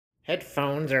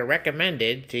Headphones are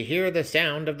recommended to hear the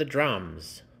sound of the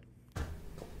drums.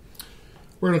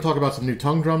 We're going to talk about some new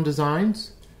tongue drum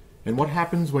designs and what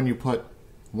happens when you put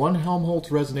one Helmholtz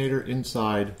resonator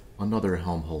inside another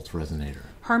Helmholtz resonator.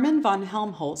 Hermann von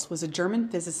Helmholtz was a German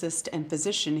physicist and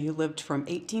physician who lived from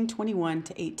 1821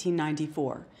 to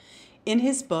 1894. In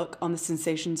his book on the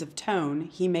sensations of tone,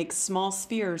 he makes small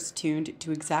spheres tuned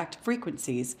to exact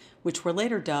frequencies, which were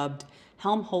later dubbed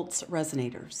Helmholtz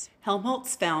resonators.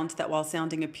 Helmholtz found that while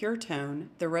sounding a pure tone,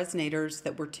 the resonators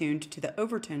that were tuned to the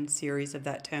overtone series of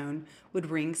that tone would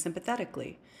ring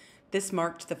sympathetically. This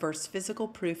marked the first physical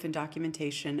proof and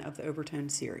documentation of the overtone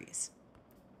series.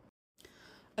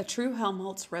 A true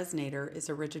Helmholtz resonator is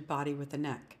a rigid body with a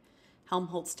neck.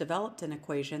 Helmholtz developed an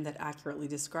equation that accurately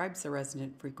describes the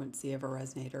resonant frequency of a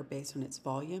resonator based on its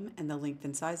volume and the length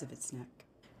and size of its neck.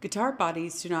 Guitar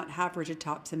bodies do not have rigid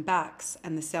tops and backs,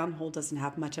 and the sound hole doesn't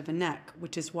have much of a neck,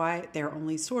 which is why they're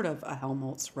only sort of a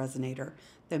Helmholtz resonator,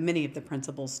 though many of the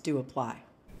principles do apply.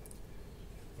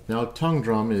 Now, a tongue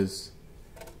drum is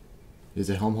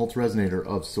a Helmholtz resonator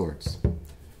of sorts.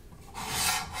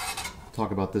 Talk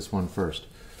about this one first.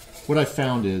 What I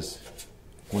found is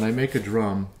when I make a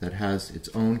drum that has its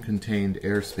own contained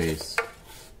airspace,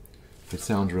 it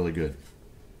sounds really good.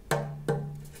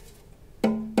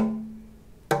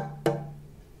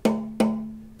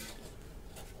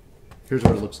 Here's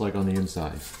what it looks like on the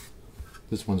inside.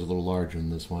 This one's a little larger than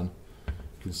this one. You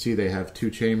can see they have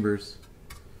two chambers.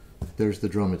 There's the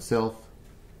drum itself.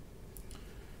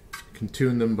 You can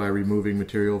tune them by removing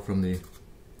material from the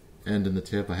end and the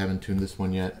tip. I haven't tuned this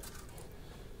one yet.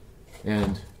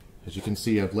 And as you can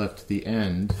see, I've left the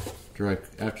end,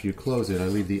 after you close it, I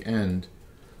leave the end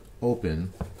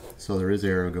open so there is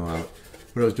air to go out.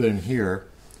 What I was doing here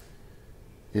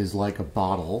is like a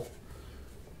bottle.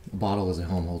 A bottle is a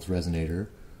Helmholtz resonator.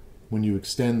 When you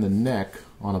extend the neck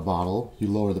on a bottle, you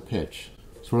lower the pitch.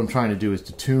 So what I'm trying to do is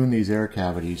to tune these air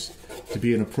cavities to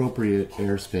be an appropriate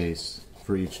airspace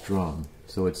for each drum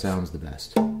so it sounds the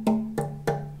best.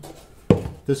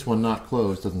 This one not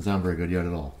closed doesn't sound very good yet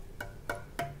at all.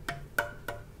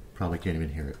 Probably can't even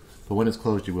hear it. But when it's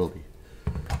closed, you will be.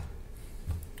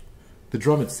 The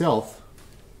drum itself,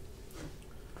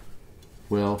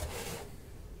 well,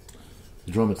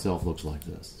 the drum itself looks like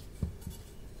this.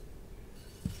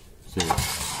 See,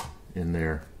 in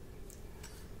there.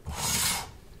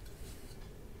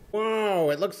 Whoa,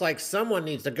 it looks like someone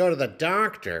needs to go to the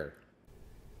doctor.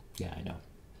 Yeah, I know.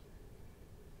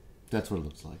 That's what it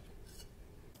looks like.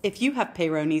 If you have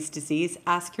Peyronie's disease,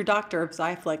 ask your doctor if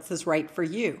Xiaflex is right for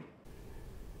you.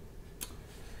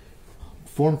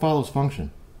 Form follows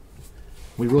function.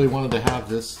 We really wanted to have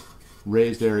this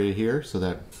raised area here so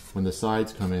that when the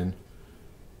sides come in,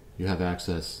 you have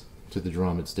access to the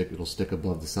drum. It'll stick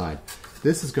above the side.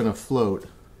 This is going to float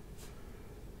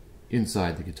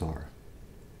inside the guitar.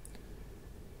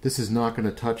 This is not going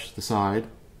to touch the side.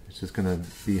 It's just going to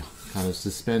be kind of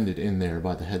suspended in there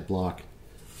by the head block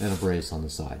and a brace on the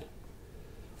side.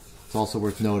 It's also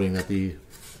worth noting that the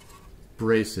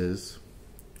braces,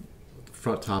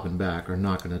 front, top, and back, are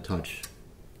not going to touch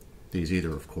these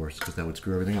either, of course, because that would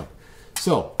screw everything up.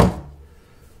 So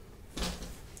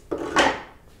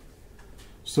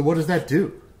what does that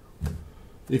do?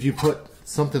 If you put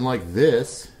something like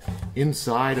this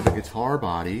inside of a guitar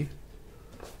body,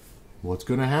 what's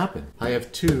going to happen? I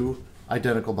have two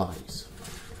identical bodies,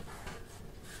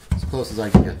 as close as I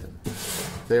can get them.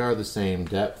 They are the same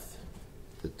depth,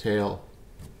 the tail,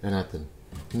 and at the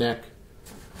neck.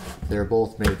 They're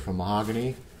both made from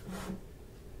mahogany.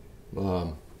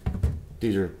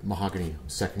 These are mahogany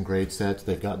second grade sets.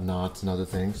 They've got knots and other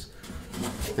things.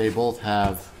 They both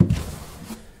have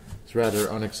these rather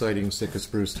unexciting Sitka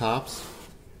spruce tops,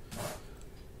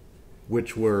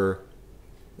 which were,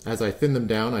 as I thinned them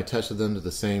down, I tested them to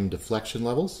the same deflection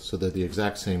levels, so they're the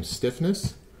exact same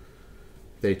stiffness.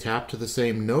 They tap to the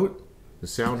same note. The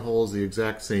sound hole is the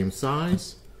exact same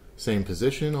size, same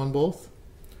position on both.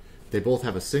 They both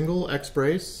have a single X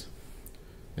brace,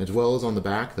 as well as on the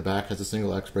back. The back has a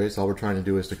single X brace. All we're trying to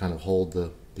do is to kind of hold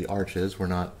the arches. We're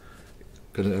not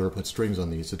going to ever put strings on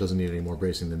these. It doesn't need any more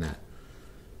bracing than that.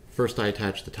 First, I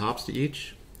attach the tops to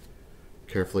each.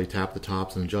 Carefully tap the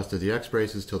tops and adjusted the X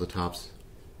braces till the tops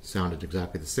sounded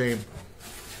exactly the same.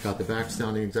 Got the backs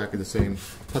sounding exactly the same.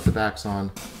 Put the backs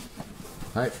on.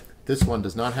 All right. This one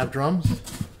does not have drums.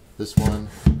 This one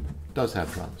does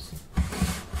have drums.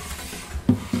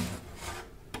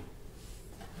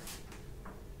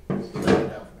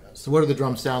 So what do the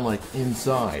drums sound like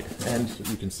inside? And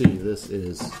you can see this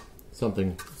is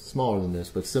something smaller than this,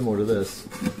 but similar to this.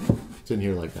 It's in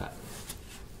here like that.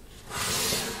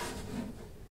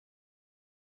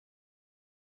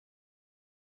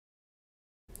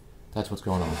 That's what's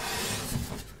going on.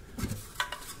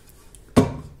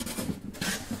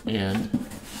 And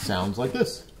sounds like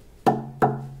this.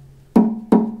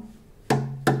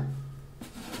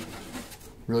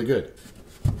 Really good.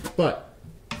 But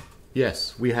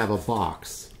yes, we have a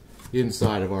box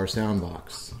inside of our sound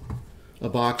box. A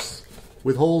box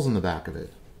with holes in the back of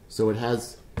it. So it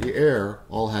has, the air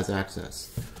all has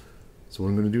access. So what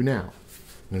I'm going to do now,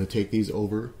 I'm going to take these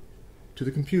over to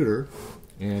the computer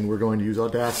and we're going to use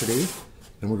Audacity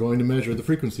and we're going to measure the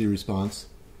frequency response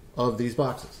of these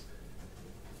boxes.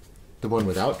 The one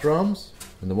without drums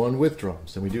and the one with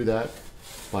drums. And we do that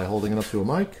by holding it up to a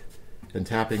mic and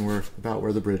tapping about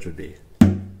where the bridge would be.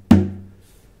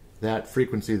 That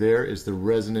frequency there is the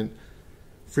resonant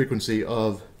frequency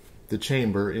of the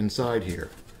chamber inside here.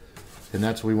 And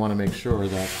that's what we want to make sure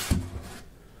that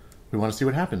we want to see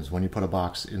what happens when you put a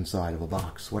box inside of a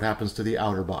box. What happens to the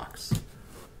outer box?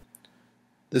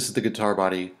 This is the guitar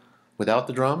body without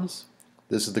the drums.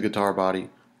 This is the guitar body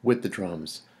with the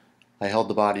drums. I held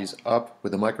the bodies up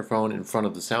with a microphone in front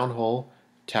of the sound hole,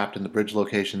 tapped in the bridge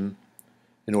location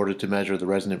in order to measure the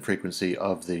resonant frequency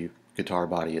of the guitar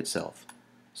body itself.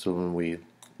 So when we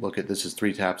look at this is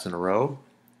 3 taps in a row,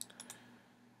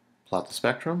 plot the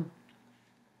spectrum,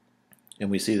 and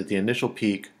we see that the initial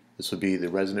peak, this would be the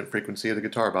resonant frequency of the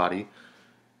guitar body,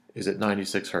 is at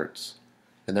 96 Hertz.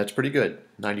 And that's pretty good.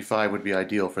 95 would be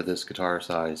ideal for this guitar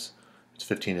size. It's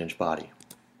a 15-inch body.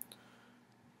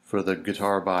 For the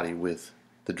guitar body with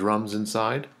the drums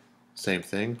inside, same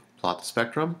thing, plot the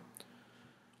spectrum.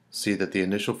 See that the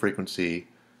initial frequency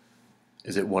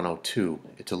is at 102.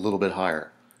 It's a little bit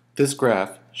higher. This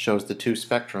graph shows the 2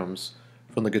 spectrums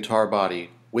from the guitar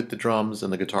body with the drums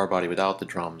and the guitar body without the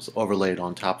drums overlaid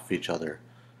on top of each other.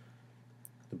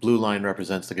 The blue line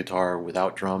represents the guitar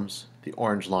without drums, the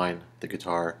orange line the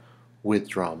guitar with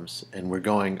drums, and we're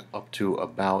going up to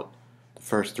about the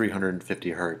first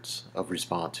 350 Hertz of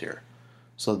response here.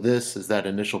 So this is that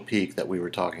initial peak that we were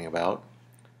talking about,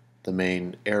 the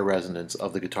main air resonance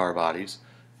of the guitar bodies,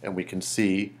 and we can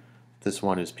see this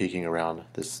one is peaking around,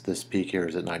 this peak here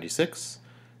is at 96,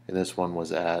 and this one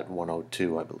was at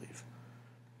 102, I believe.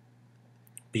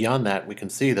 Beyond that, we can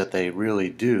see that they really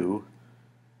do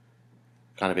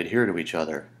kind of adhere to each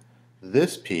other.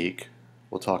 This peak,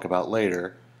 we'll talk about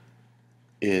later,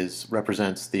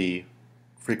 represents the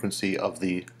frequency of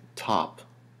the top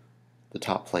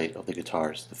plate of the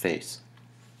guitars, the face.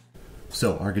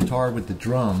 So our guitar with the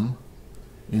drum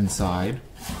inside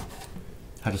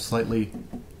had a slightly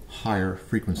higher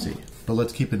frequency. But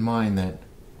let's keep in mind that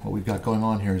what we've got going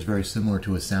on here is very similar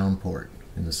to a sound port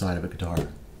in the side of a guitar.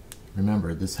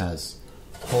 Remember, this has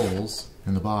holes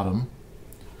in the bottom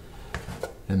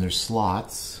and there's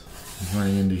slots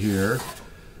running into here.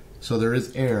 So there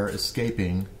is air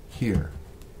escaping here.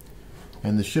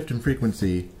 And the shift in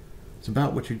frequency is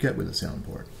about what you'd get with a sound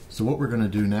port. So what we're going to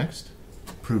do next,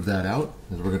 prove that out,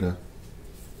 is we're going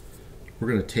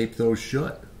to tape those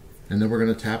shut. And then we're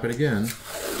going to tap it again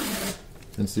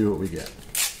and see what we get.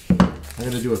 I'm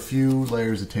going to do a few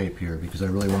layers of tape here because I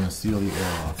really want to seal the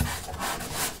air off.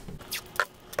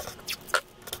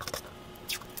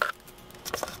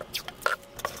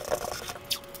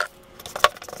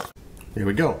 There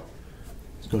we go.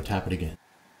 Let's go tap it again.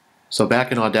 So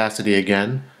back in Audacity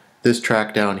again, this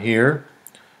track down here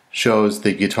shows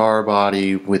the guitar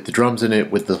body with the drums in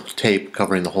it with the tape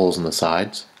covering the holes in the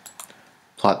sides.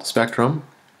 Plot the spectrum,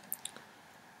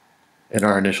 and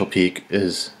our initial peak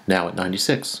is now at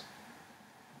 96.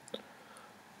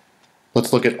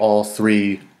 Let's look at all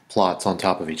 3 plots on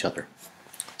top of each other.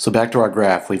 So back to our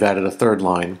graph, we've added a third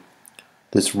line.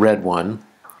 This red one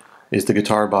is the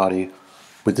guitar body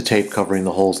with the tape covering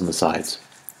the holes in the sides.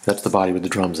 That's the body with the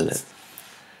drums in it.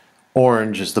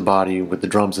 Orange is the body with the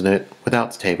drums in it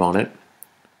without the tape on it.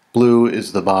 Blue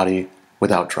is the body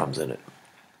without drums in it.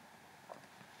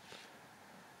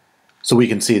 So we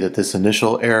can see that this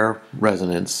initial air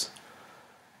resonance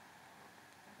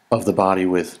of the body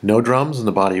with no drums and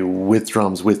the body with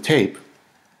drums with tape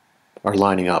are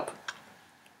lining up.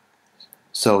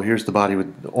 So here's the body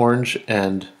with orange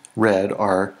and red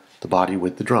are the body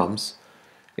with the drums,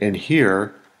 and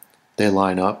here they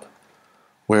line up,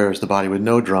 whereas the body with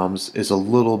no drums is a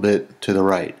little bit to the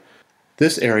right.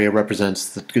 This area represents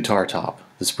the guitar top,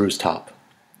 the spruce top.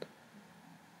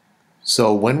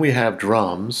 So when we have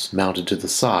drums mounted to the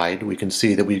side, we can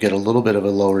see that we get a little bit of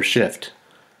a lower shift.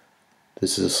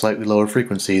 This is a slightly lower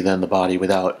frequency than the body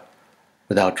without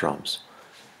drums.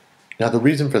 Now the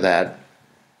reason for that,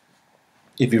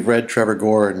 if you've read Trevor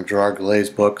Gore and Gerard Gallet's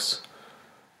books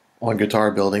on guitar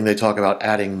building, they talk about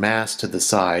adding mass to the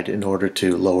side in order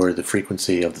to lower the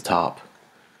frequency of the top.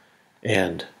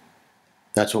 And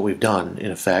That's what we've done,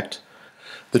 in effect.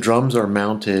 The drums are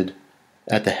mounted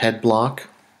at the head block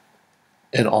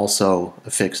and also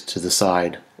affixed to the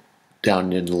side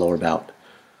down in the lower bout.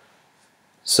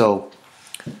 So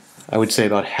I would say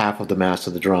about half of the mass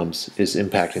of the drums is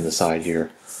impacting the side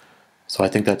here. So I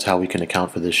think that's how we can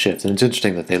account for this shift. And it's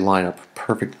interesting that they line up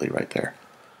perfectly right there.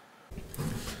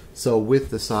 So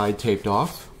with the side taped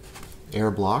off, air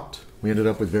blocked, we ended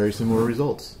up with very similar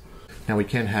results. Now we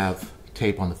can have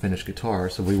tape on the finished guitar,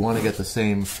 so we want to get the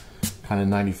same kind of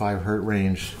 95 hertz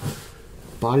range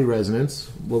body resonance.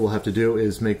 What we'll have to do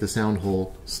is make the sound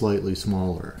hole slightly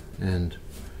smaller, and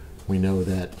we know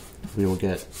that we will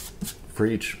get, for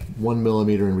each 1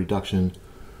 millimeter in reduction,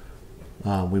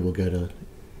 we will get a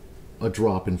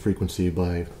drop in frequency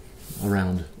by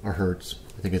around a hertz.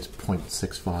 I think it's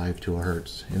 0.65 to a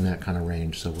hertz, in that kind of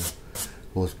range. So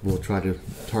we'll try to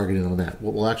target in on that.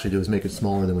 What we'll actually do is make it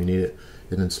smaller than we need it,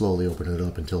 and then slowly open it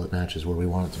up until it matches where we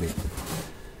want it to be.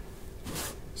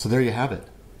 So there you have it.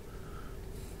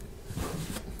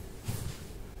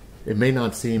 It may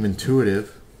not seem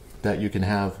intuitive that you can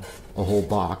have a whole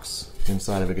box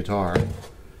inside of a guitar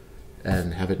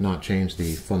and have it not change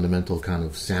the fundamental kind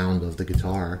of sound of the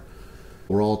guitar.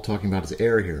 We're all talking about is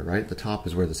air here, right? The top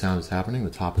is where the sound is happening.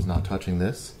 The top is not touching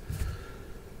this.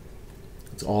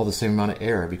 It's all the same amount of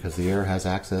air because the air has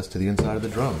access to the inside of the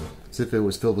drum. As if it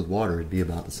was filled with water, it'd be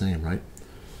about the same, right?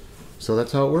 So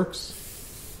that's how it works.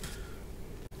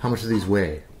 How much do these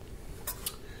weigh?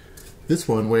 This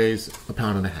one weighs 1.5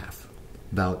 pounds,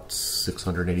 about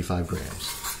 685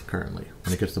 grams currently.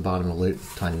 When it gets to the bottom, a little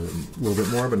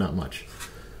bit more, but not much.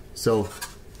 So,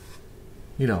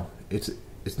 you know, it's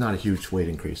not a huge weight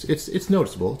increase. It's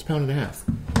noticeable. It's 1.5 pounds,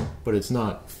 but it's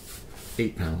not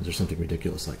 8 pounds or something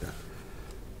ridiculous like that.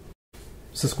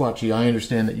 Sasquatchy, I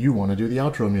understand that you want to do the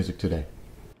outro music today.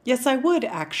 Yes, I would,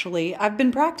 actually. I've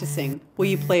been practicing. Will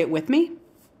you play it with me?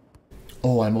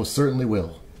 Oh, I most certainly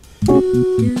will.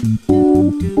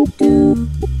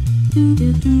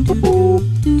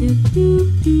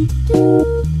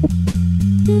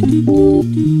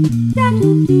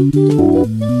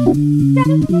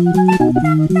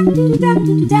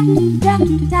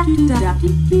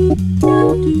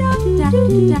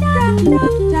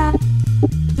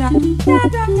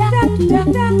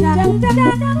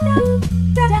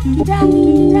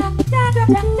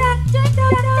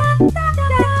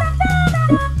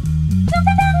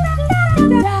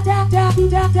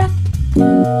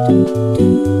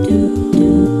 Da